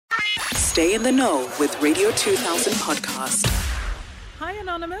Stay in the know with Radio 2000 podcast. Hi,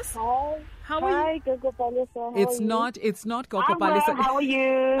 Anonymous. Hi. How are you? Hi, Gogo Palesa. It's not Gogo I'm Palesa. well. How are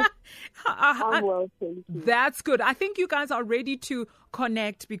you? I'm well, thank you. That's good. I think you guys are ready to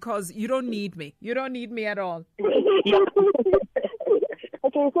connect because you don't need me. You don't need me at all.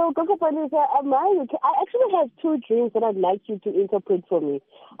 Okay, so Gogo Palesa, I actually have two dreams that I'd like you to interpret for me.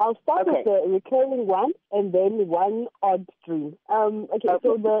 I'll start with the recurring one and then one odd dream. So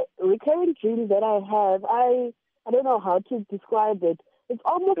the recurring dream that I have, I don't know how to describe it. It's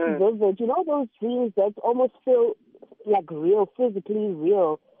almost vivid. You know those dreams that almost feel like real, physically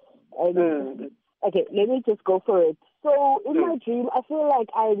real. Okay, let me just go for it. So in my dream, I feel like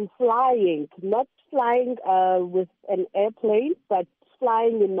I'm flying, not flying with an airplane, but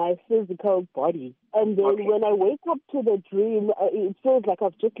flying in my physical body. And then when I wake up to the dream, it feels like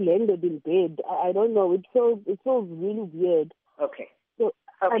I've just landed in bed. I don't know. It feels really weird.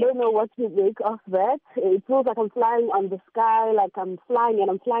 I don't know what to make of that. It feels like I'm flying on the sky, like I'm flying, and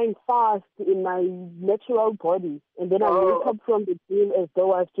I'm flying fast in my natural body. And then I wake up from the dream as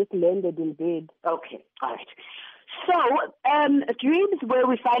though I've just landed in bed. Okay, all right. So, dreams where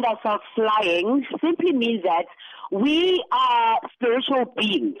we find ourselves flying simply means that we are spiritual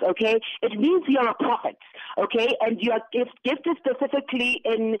beings, okay? It means you're a prophet, okay? And you are gifted specifically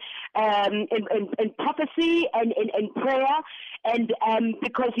in prophecy and in prayer, and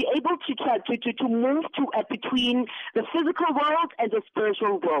because you're able to move between the physical world and the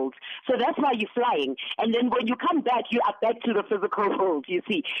spiritual world. So that's why you're flying. And then when you come back, you are back to the physical world, you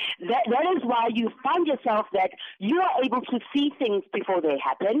see. That is why you find yourself that you are able to see things before they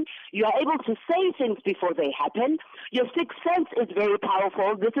happen. You are able to say things before they happen. Your sixth sense is very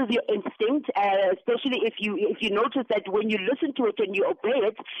powerful. This is your instinct, especially if you notice that when you listen to it and you obey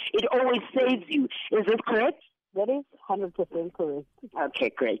it, it always saves you. Is this correct? That is 100% correct.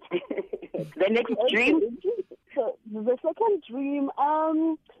 Okay, great. The next dream? So the second dream,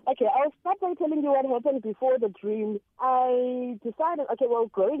 I'll start by telling you what happened before the dream. I decided,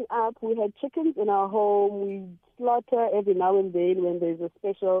 growing up, we had chickens in our home. We slaughter every now and then when there's a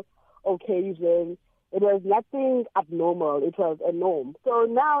special occasion. It was nothing abnormal. It was a norm. So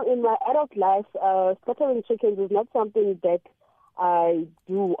now in my adult life, slaughtering chickens is not something that I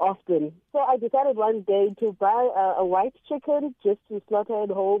do often. So I decided one day to buy a white chicken just to slaughter at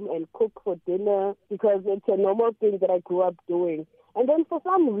home and cook for dinner because it's a normal thing that I grew up doing. And then for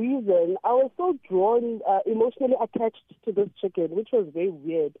some reason, I was so drawn, emotionally attached to this chicken, which was very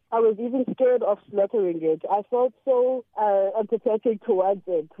weird. I was even scared of slaughtering it. I felt so empathetic towards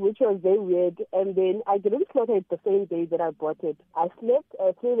it, which was very weird. And then I didn't slaughter it the same day that I bought it. I slept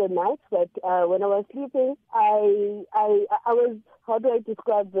through the night, but when I was sleeping, I was, how do I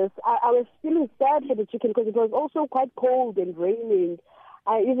describe this? I was feeling sad for the chicken because it was also quite cold and raining.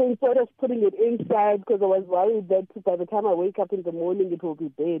 I even thought of putting it inside because I was worried that by the time I wake up in the morning, it will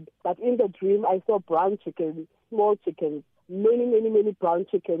be dead. But in the dream, I saw brown chickens, small chickens, many brown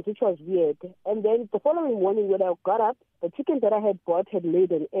chickens, which was weird. And then the following morning when I got up, the chicken that I had bought had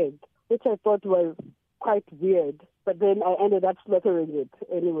laid an egg, which I thought was quite weird. But then I ended up slaughtering it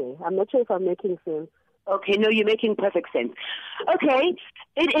anyway. I'm not sure if I'm making sense. Okay, no, you're making perfect sense. Okay,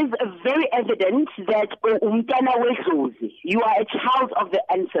 it is very evident that you are a child of the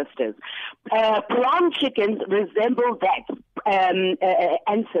ancestors. Brown chickens resemble that.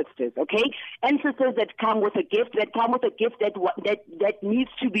 Ancestors, okay? Ancestors that come with a gift, that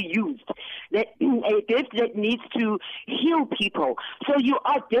needs to be used, a gift that needs to heal people. So you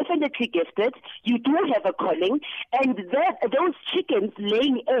are definitely gifted. You do have a calling, and those chickens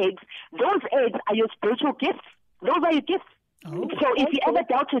laying eggs, those eggs are your spiritual gifts. Those are your gifts. So if you ever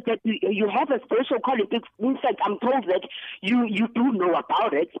doubted that you have a spiritual calling, in fact, I'm told that you do know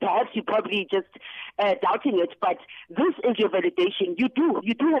about it. Perhaps you're probably just doubting it, but this is your validation. You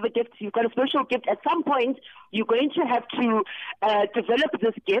do have a gift. You've got a spiritual gift. At some point, you're going to have to develop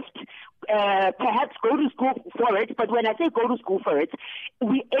this gift, perhaps go to school for it. But when I say go to school for it,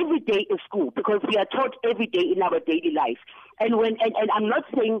 every day is school because we are taught every day in our daily life. And I'm not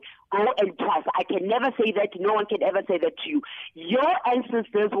saying go and trust. I can never say that. No one can ever say that to you. Your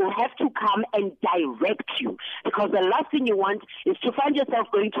ancestors will have to come and direct you because the last thing you want is to find yourself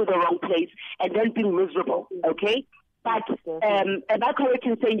going to the wrong place and then being miserable, okay? But am I correct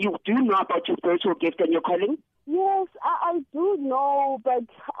in saying you do know about your spiritual gift and your calling? Yes, I do know, but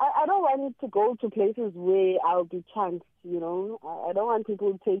I don't want to go to places where I'll be chanced, you know. I don't want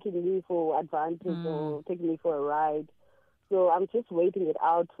people taking me for advantage or taking me for a ride. So I'm just waiting it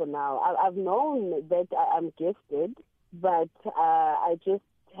out for now. I've known that I'm gifted, but I just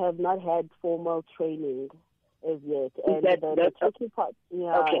have not had formal training. as yet. And the tricky part,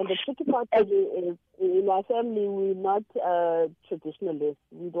 okay. And the tricky part is in our family, we're not traditionalists.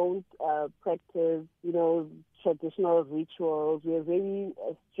 We don't practice, traditional rituals. We're a very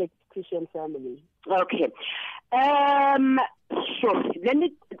strict Christian family. Okay. Sure.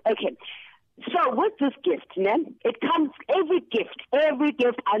 Okay. So with this gift, it comes, every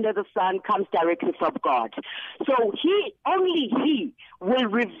gift under the sun comes directly from God. So only he will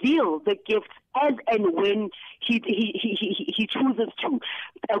reveal the gift as and when he chooses to,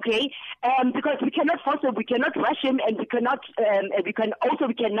 okay? Because we cannot force him, we cannot rush him, and we cannot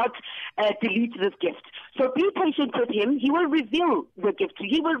delete this gift. So be patient with him. He will reveal the gift to you.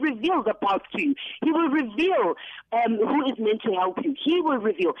 He will reveal the path to you. He will reveal who is meant to help you. He will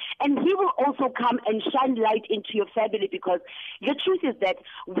reveal, and he will also come and shine light into your family, because the truth is that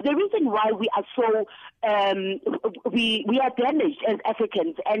the reason why we are so we are damaged as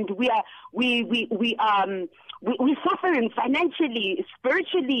Africans, and we're suffering financially,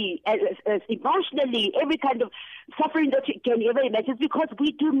 spiritually, emotionally, every kind of suffering that you can ever imagine, because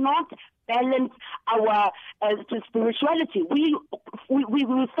we do not balance our spirituality. We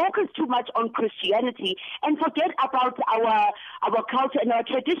focus too much on Christianity and forget about our culture and our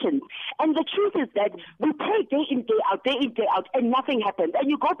traditions. And the truth is that we pray day in, day out, and nothing happens. And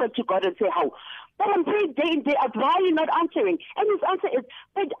you go back to God and say, how? But I'm praying day in, day out. Why are you not answering? And his answer is,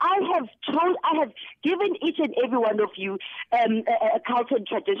 but I have given each and every one of you a culture and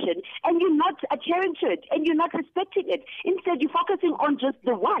tradition, and you're not adhering to it, and you're not respecting it. Instead, you're focusing on just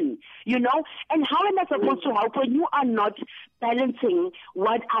the one, And how am I supposed to help when you are not balancing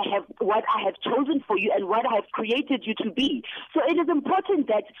what I have chosen for you and what I have created you to be? So it is important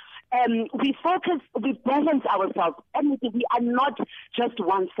that we balance ourselves, and we are not just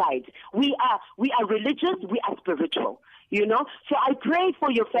one side. We are religious, we are spiritual. So I pray for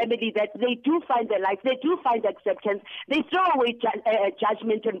your family that they do find their life, they do find acceptance, they throw away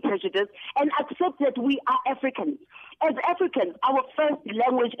judgment and prejudice, and accept that we are Africans. As Africans, our first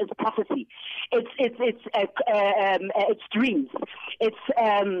language is prophecy. It's dreams. It's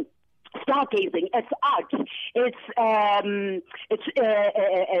stargazing. It's art. It's a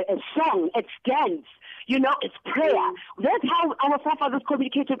song. It's dance. It's prayer. That's how our forefathers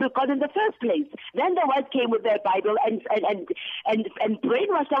communicated with God in the first place. Then the whites came with their Bible and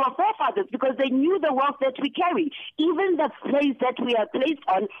brainwashed our forefathers, because they knew the wealth that we carry. Even the place that we are placed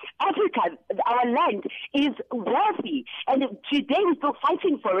on, Africa, our land, is wealthy. And today we're still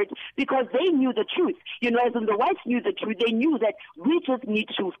fighting for it, because they knew the truth. As in the whites knew the truth, they knew that we just need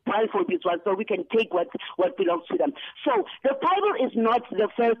to pray for this one so we can take what belongs to them. So the Bible is not the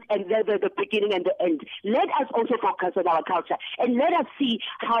first and the beginning and the end. Let us also focus on our culture, and let us see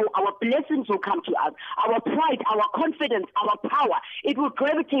how our blessings will come to us, our pride, our confidence, our power. It will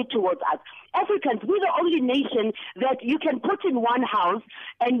gravitate towards us. Africans, we're the only nation that you can put in one house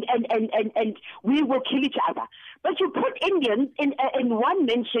and we will kill each other. But you put Indians in one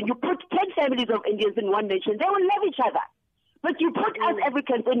nation, you put 10 families of Indians in one nation, they will love each other. But you put us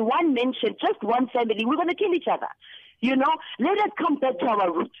Africans in one nation, just one family, we're going to kill each other. Let us come back to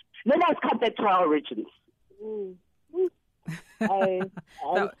our roots. Let us come back to our origins. I'm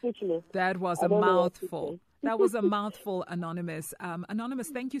speechless. That was a mouthful. That was a mouthful, Anonymous. Anonymous,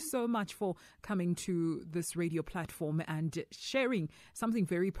 thank you so much for coming to this radio platform and sharing something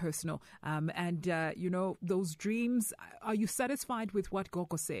very personal. Those dreams, are you satisfied with what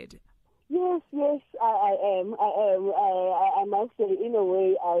Gogo said? Yes, I am. I must say, in a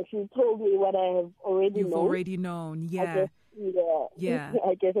way, she told me what I have already known. You've already known, yeah. Yeah.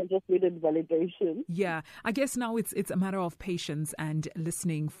 I guess I just needed validation. Yeah. I guess now it's a matter of patience and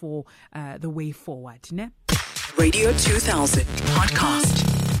listening for the way forward, ne? Radio 2000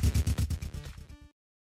 podcast.